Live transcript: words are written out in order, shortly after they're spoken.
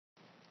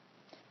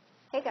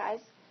Hey guys,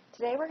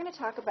 today we're going to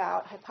talk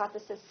about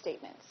hypothesis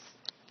statements.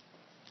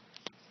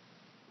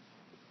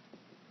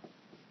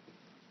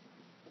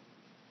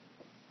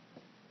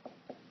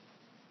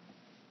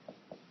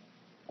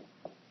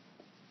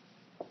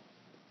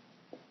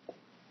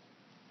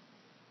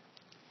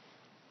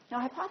 Now,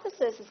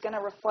 hypothesis is going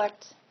to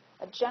reflect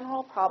a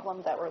general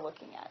problem that we're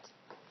looking at.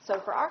 So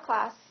for our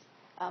class,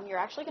 you're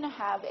actually going to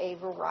have a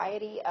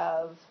variety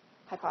of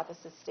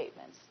hypothesis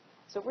statements.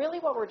 So really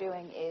what we're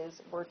doing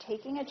is we're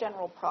taking a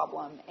general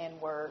problem and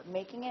we're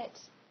making it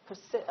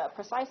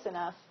precise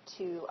enough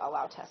to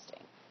allow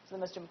testing. So the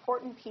most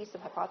important piece of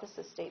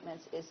hypothesis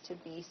statements is to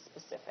be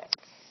specific.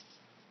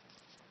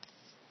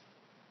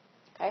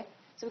 Okay?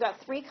 So we've got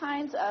three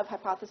kinds of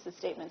hypothesis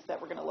statements that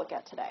we're going to look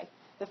at today.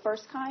 The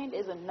first kind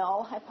is a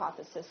null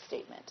hypothesis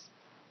statement.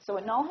 So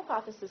a null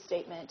hypothesis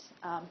statement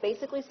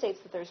basically states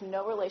that there's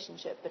no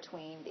relationship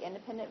between the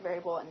independent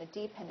variable and the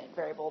dependent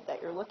variable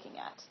that you're looking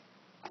at.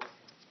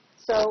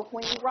 So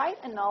when you write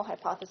a null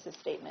hypothesis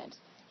statement,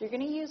 you're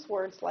going to use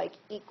words like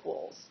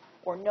equals,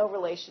 or no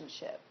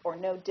relationship, or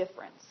no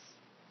difference.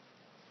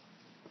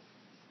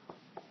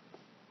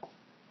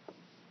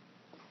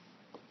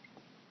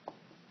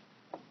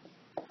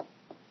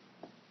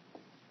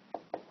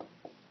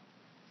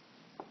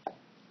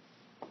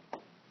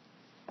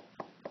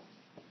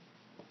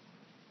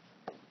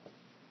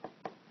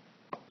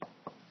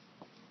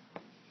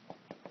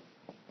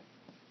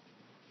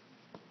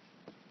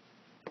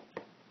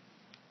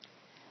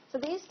 So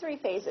these three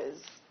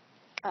phases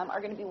are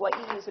going to be what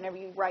you use whenever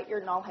you write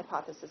your null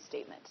hypothesis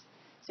statement.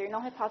 So your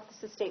null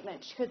hypothesis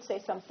statement could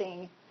say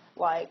something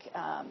like,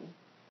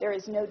 there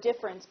is no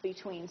difference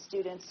between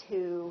students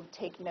who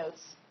take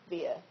notes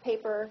via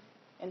paper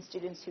and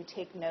students who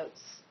take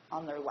notes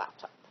on their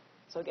laptop.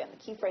 So again,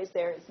 the key phrase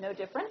there is no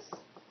difference,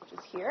 which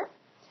is here.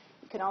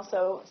 You can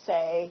also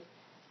say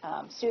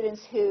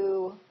students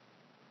who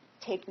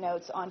take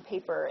notes on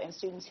paper and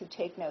students who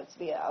take notes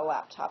via a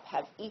laptop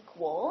have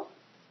equal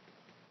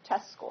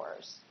test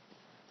scores.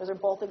 Those are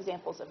both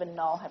examples of a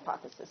null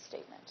hypothesis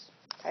statement.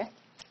 Okay?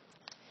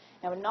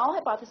 Now, a null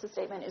hypothesis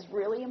statement is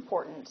really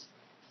important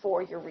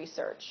for your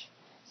research.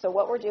 So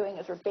what we're doing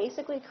is we're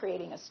basically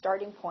creating a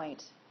starting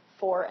point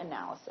for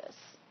analysis.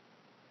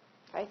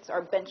 Okay? It's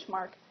our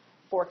benchmark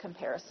for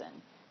comparison.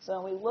 So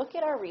when we look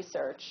at our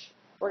research,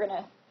 we're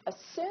going to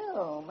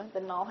assume the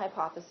null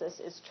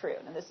hypothesis is true.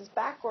 Now, this is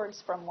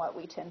backwards from what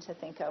we tend to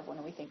think of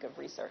when we think of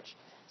research.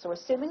 So we're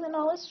assuming the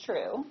null is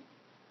true,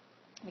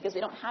 because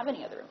we don't have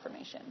any other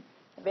information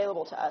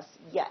available to us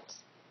yet.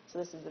 So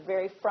this is the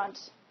very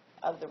front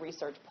of the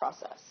research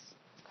process.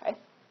 Okay?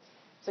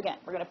 So again,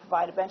 we're going to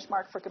provide a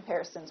benchmark for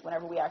comparisons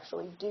whenever we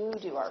actually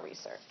do our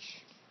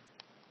research.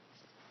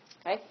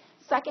 Okay?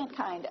 Second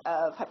kind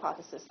of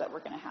hypothesis that we're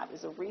going to have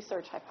is a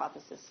research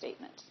hypothesis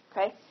statement.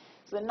 Okay?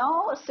 So the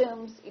null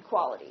assumes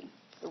equality.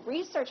 The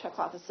research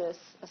hypothesis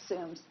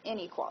assumes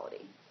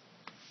inequality.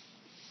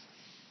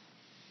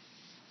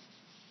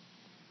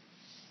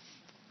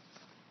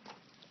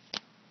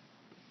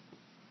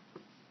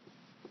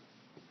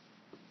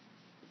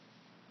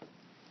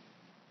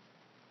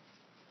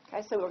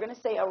 Okay, so we're going to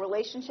say a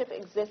relationship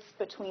exists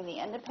between the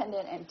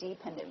independent and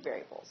dependent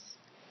variables.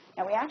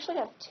 Now, we actually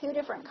have two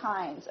different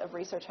kinds of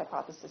research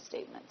hypothesis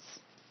statements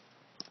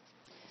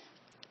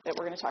that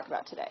we're going to talk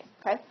about today.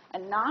 Okay? A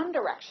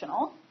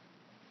non-directional,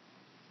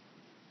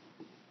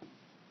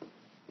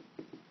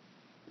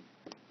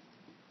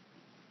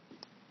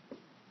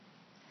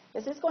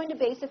 this is going to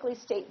basically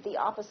state the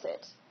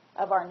opposite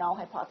of our null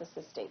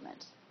hypothesis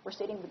statement. We're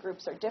stating the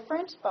groups are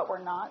different, but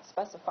we're not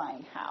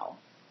specifying how.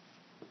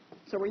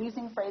 So we're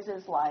using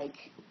phrases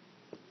like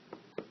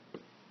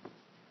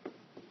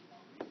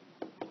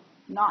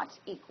not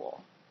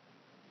equal.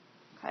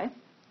 Okay?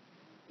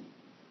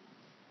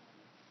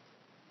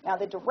 Now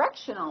the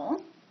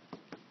directional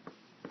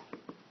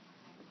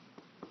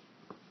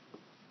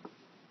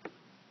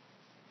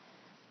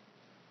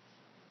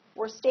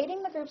we're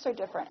stating the groups are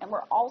different, and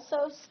we're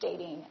also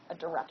stating a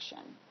direction.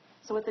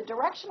 So with the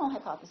directional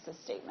hypothesis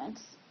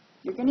statements,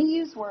 you're going to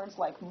use words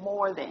like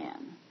more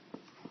than,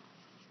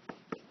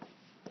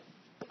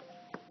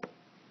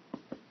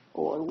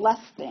 or less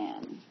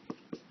than,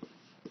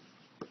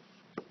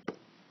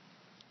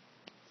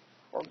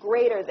 or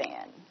greater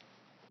than.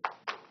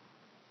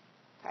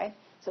 Okay?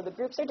 So the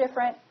groups are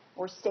different.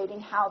 We're stating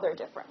how they're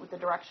different with the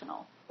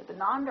directional. With the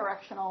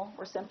non-directional,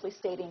 we're simply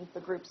stating the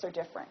groups are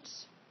different.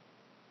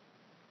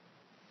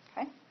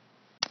 Okay?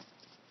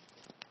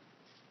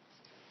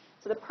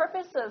 So the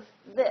purpose of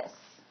this,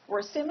 we're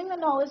assuming the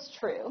null is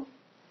true.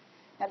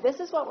 Now,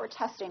 this is what we're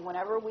testing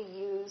whenever we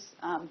use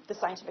the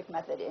scientific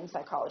method in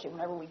psychology.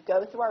 Whenever we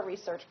go through our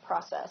research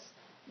process,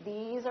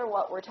 these are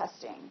what we're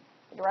testing,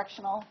 the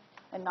directional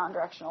and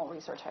non-directional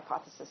research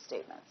hypothesis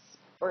statements.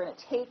 We're going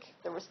to take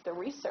the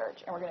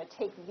research, and we're going to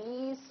take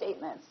these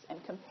statements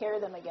and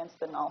compare them against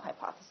the null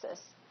hypothesis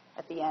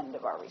at the end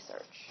of our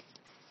research.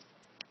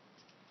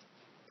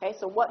 Okay,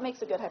 so what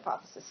makes a good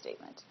hypothesis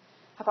statement?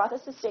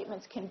 Hypothesis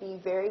statements can be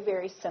very,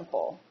 very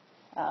simple,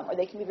 or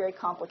they can be very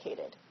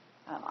complicated.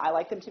 I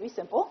like them to be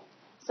simple.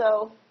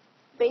 So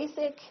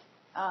basic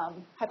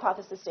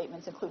hypothesis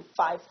statements include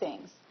 5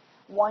 things.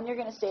 One, you're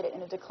going to state it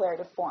in a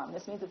declarative form.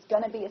 This means it's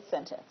going to be a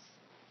sentence,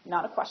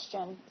 not a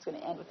question. It's going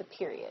to end with a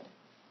period.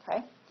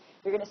 Okay?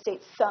 You're going to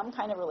state some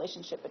kind of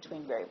relationship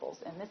between variables.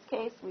 In this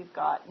case, we've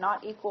got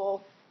not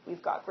equal,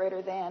 we've got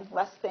greater than,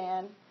 less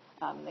than.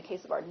 In the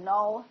case of our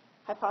null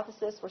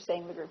hypothesis, we're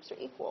saying the groups are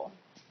equal.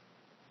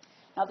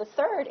 Now, the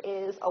third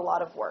is a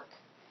lot of work.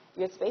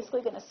 It's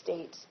basically going to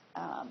state,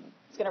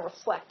 it's going to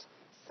reflect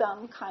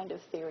some kind of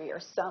theory or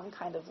some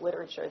kind of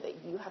literature that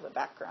you have a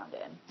background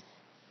in.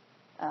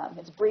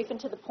 It's brief and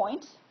to the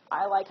point.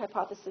 I like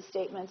hypothesis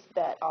statements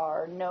that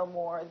are no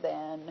more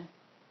than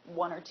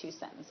 1 or 2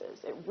 sentences.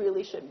 It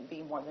really shouldn't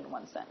be more than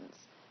 1 sentence.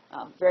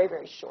 Very,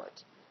 very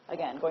short.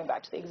 Again, going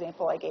back to the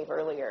example I gave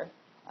earlier,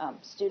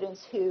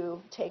 students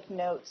who take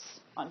notes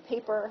on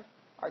paper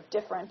are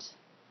different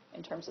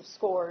in terms of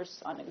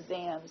scores on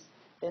exams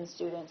than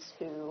students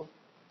who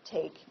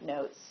take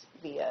notes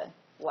via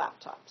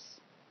laptops.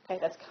 Okay,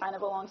 that's kind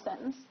of a long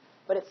sentence,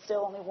 but it's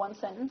still only 1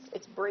 sentence.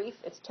 It's brief,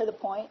 it's to the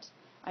point.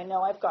 I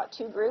know I've got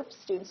 2 groups,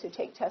 students who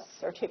take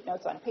tests or take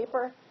notes on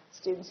paper,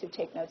 students who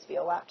take notes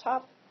via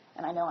laptop,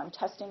 and I know I'm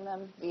testing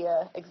them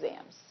via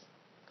exams.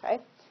 Okay?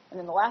 And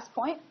then the last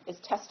point is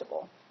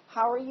testable.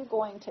 How are you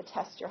going to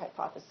test your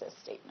hypothesis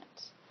statement?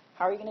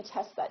 How are you going to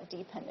test that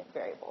dependent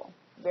variable?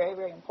 Very,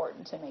 very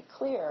important to make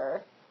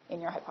clear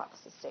in your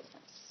hypothesis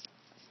statements.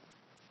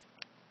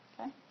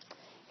 Okay?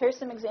 Here's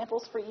some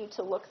examples for you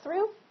to look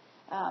through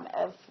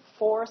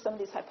for some of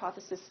these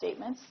hypothesis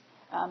statements.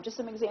 Just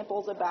some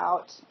examples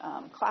about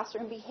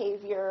classroom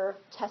behavior,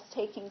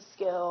 test-taking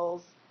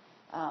skills,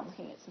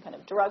 looking at some kind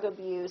of drug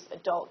abuse,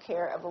 adult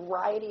care, a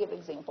variety of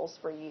examples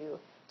for you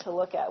to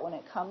look at when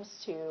it comes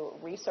to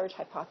research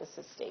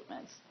hypothesis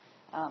statements.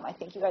 I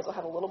think you guys will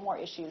have a little more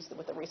issues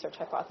with the research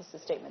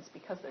hypothesis statements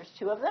because there's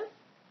 2 of them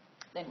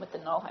than with the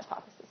null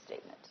hypothesis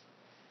statement.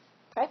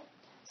 Okay?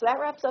 So that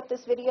wraps up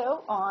this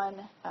video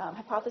on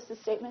hypothesis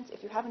statements.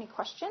 If you have any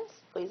questions,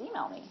 please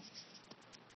email me.